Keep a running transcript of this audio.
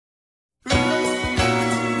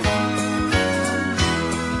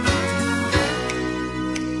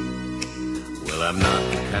I'm not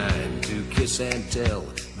the kind to kiss and tell,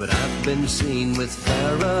 but I've been seen with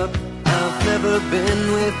Farrah. I've never been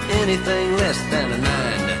with anything less than a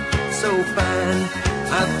 9. So fine,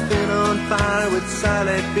 I've been on fire with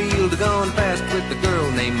Sally Field, gone fast with a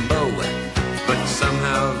girl named Bo, but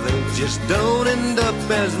somehow they just don't end up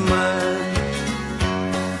as mine.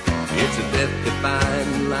 It's a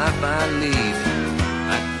death-defying life I lead.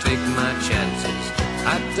 I take my chances.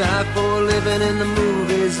 I die for living in the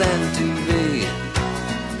movies and TV.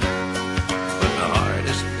 But the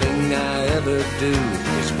hardest thing I ever do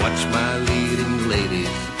is watch my leading ladies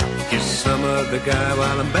kiss some other guy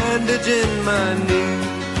while I'm bandaging my knee.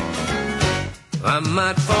 I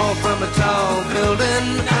might fall from a tall building,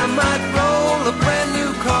 I might roll a brand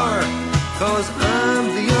new car, 'cause I'm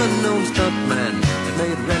the unknown stuntman that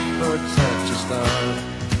made Redford such a star.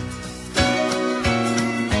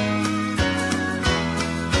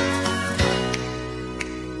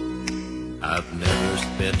 I've never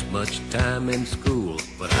spent much time in school,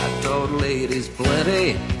 but I taught ladies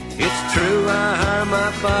plenty. It's true I hire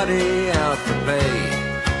my body out for pay.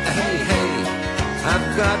 Hey, hey, I've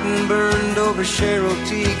gotten burned over Cheryl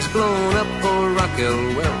Teagues, blown up for Raquel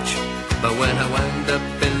Welch, but when I wind up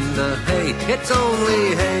in the hay, it's only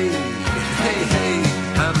hay. Hey, hey,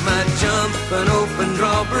 I might jump an open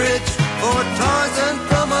drawbridge or Tarzan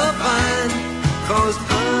from a vine, 'cause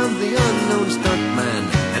I'm the unknown stuntman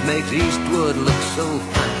that makes Eastwood look so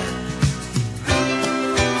fine.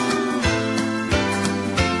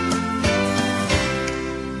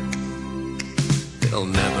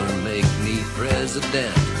 They'll never make me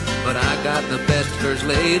president, but I got the best first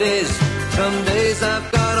ladies. Some days I've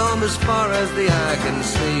got 'em as far as the eye can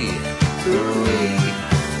see. Ooh-wee.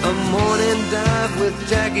 A morning dive with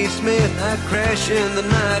Jackie Smith, I crash in the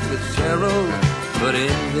night with Cheryl, but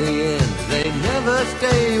in the end they never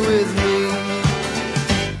stay with me.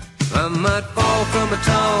 I might fall from a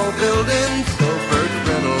tall building so Burt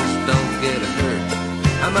Reynolds don't get hurt.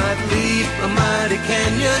 I might leap a mighty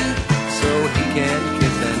canyon so he can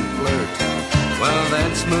kiss and flirt. While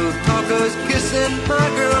that smooth talker's kissing my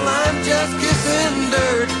girl, I'm just kissing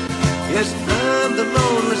dirt. Yes, I'm the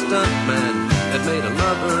lonely stuntman that made a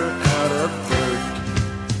lover out of Burt.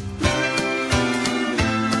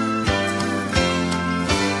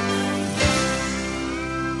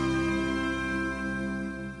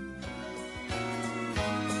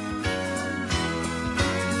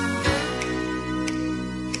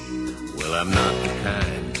 Well, I'm not the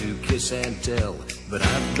kind to kiss and tell, but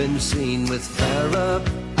I've been seen with Farrah.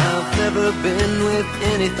 I've never been with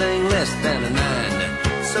anything less than a 9.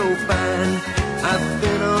 So fine, I've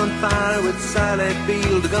been on fire with Sally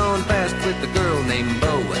Field, gone fast with a girl named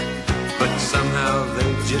Bo, but somehow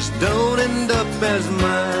they just don't end up as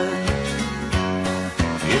mine.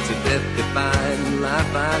 It's a death-defying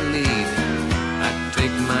life I lead. I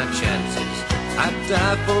take my chances. I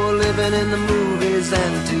die for living in the movies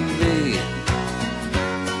and TV.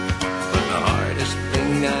 But the hardest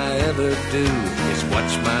thing I ever do is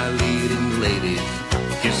watch my leading ladies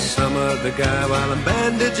kiss some other guy while I'm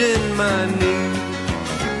bandaging my knee.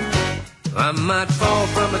 I might fall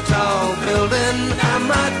from a tall building, I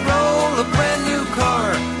might roll a brand new car,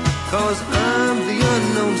 'cause I'm the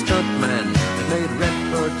unknown stuntman that made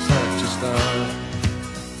Redford such a star.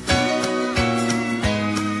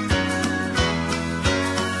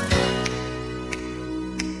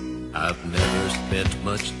 I've never spent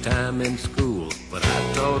much time in school, but I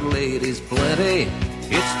taught ladies plenty.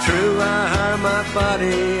 It's true I hire my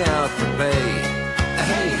body out for pay.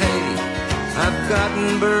 Hey, hey, I've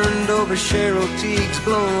gotten burned over Cheryl Teagues,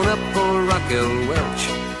 blown up for Raquel Welch,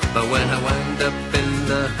 but when I wind up in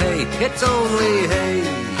the hay, it's only hay.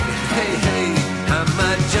 Hey, hey, I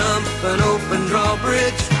might jump an open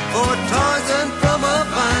drawbridge or Tarzan from a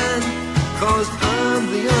vine, 'cause I'm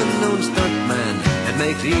the unknown stuntman that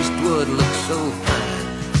makes Eastwood look so fine.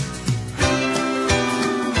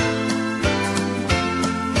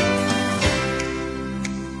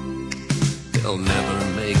 They'll never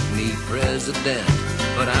make me president,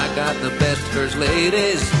 but I got the best first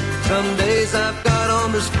ladies. Some days I've got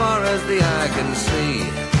 'em as far as the eye can see.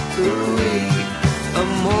 Ooh-wee. A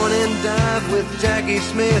morning dive with Jackie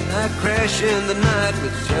Smith, I crash in the night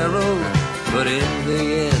with Cheryl, but in the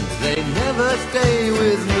end they never stay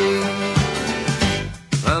with me.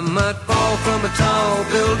 I might fall from a tall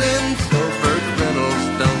building so Burt Reynolds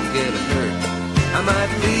don't get hurt. I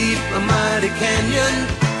might leap a mighty canyon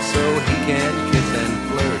so he can kiss and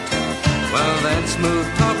flirt. While that smooth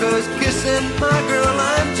talker's kissing my girl,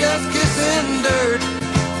 I'm just kissing dirt.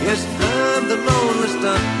 Yes, I'm the lonely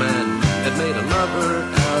stuntman that made a lover